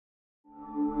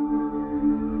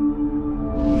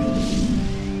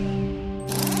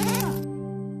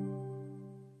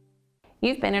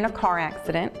You've been in a car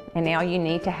accident and now you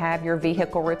need to have your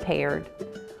vehicle repaired.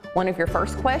 One of your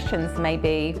first questions may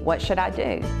be, what should I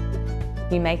do?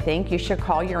 You may think you should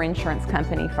call your insurance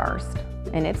company first.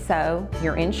 And if so,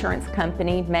 your insurance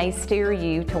company may steer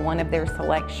you to one of their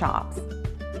select shops.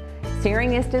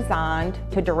 Steering is designed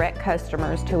to direct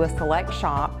customers to a select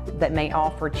shop that may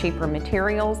offer cheaper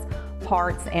materials,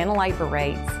 parts, and labor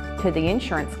rates to the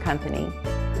insurance company,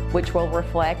 which will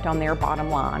reflect on their bottom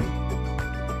line.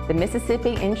 The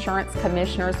Mississippi Insurance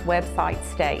Commissioner's website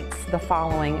states the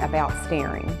following about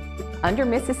steering. Under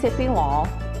Mississippi law,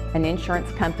 an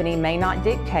insurance company may not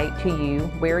dictate to you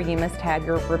where you must have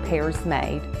your repairs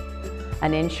made.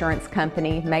 An insurance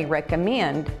company may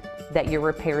recommend that your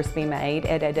repairs be made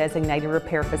at a designated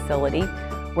repair facility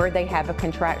where they have a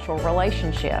contractual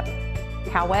relationship.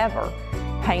 However,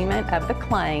 payment of the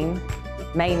claim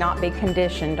may not be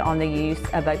conditioned on the use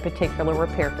of a particular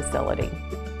repair facility.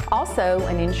 Also,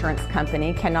 an insurance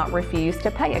company cannot refuse to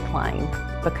pay a claim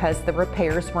because the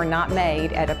repairs were not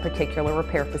made at a particular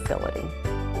repair facility.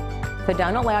 So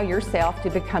don't allow yourself to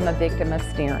become a victim of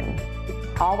steering.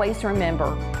 Always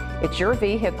remember, it's your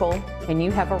vehicle and you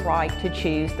have a right to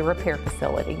choose the repair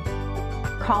facility.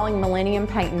 Calling Millennium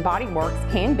Paint and Body Works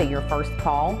can be your first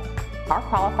call. Our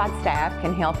qualified staff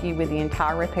can help you with the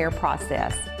entire repair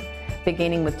process,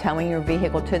 beginning with towing your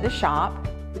vehicle to the shop,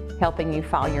 helping you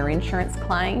file your insurance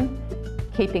claim,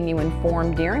 keeping you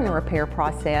informed during the repair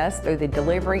process through the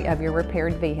delivery of your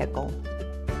repaired vehicle.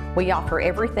 We offer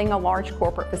everything a large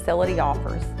corporate facility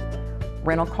offers: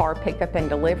 rental car pickup and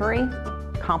delivery,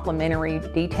 complimentary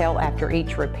detail after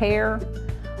each repair,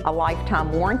 a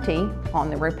lifetime warranty on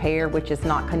the repair which is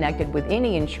not connected with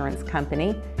any insurance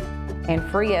company, and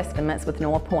free estimates with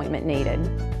no appointment needed.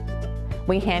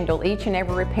 We handle each and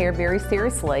every repair very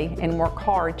seriously and work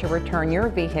hard to return your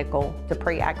vehicle to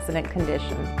pre-accident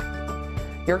condition.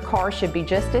 Your car should be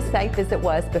just as safe as it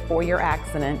was before your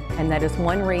accident, and that is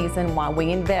one reason why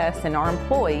we invest in our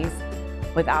employees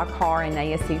with our car and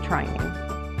ASE training.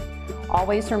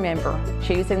 Always remember,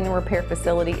 choosing the repair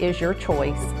facility is your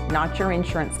choice, not your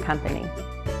insurance company.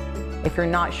 If you're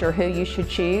not sure who you should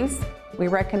choose, we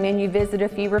recommend you visit a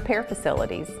few repair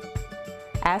facilities.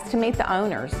 Ask to meet the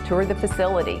owners, tour the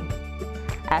facility.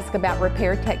 Ask about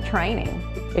Repair Tech training.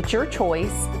 It's your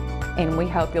choice, and we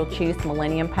hope you'll choose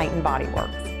Millennium Paint and Body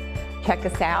Works. Check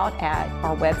us out at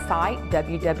our website,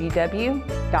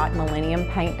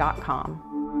 www.millenniumpaint.com.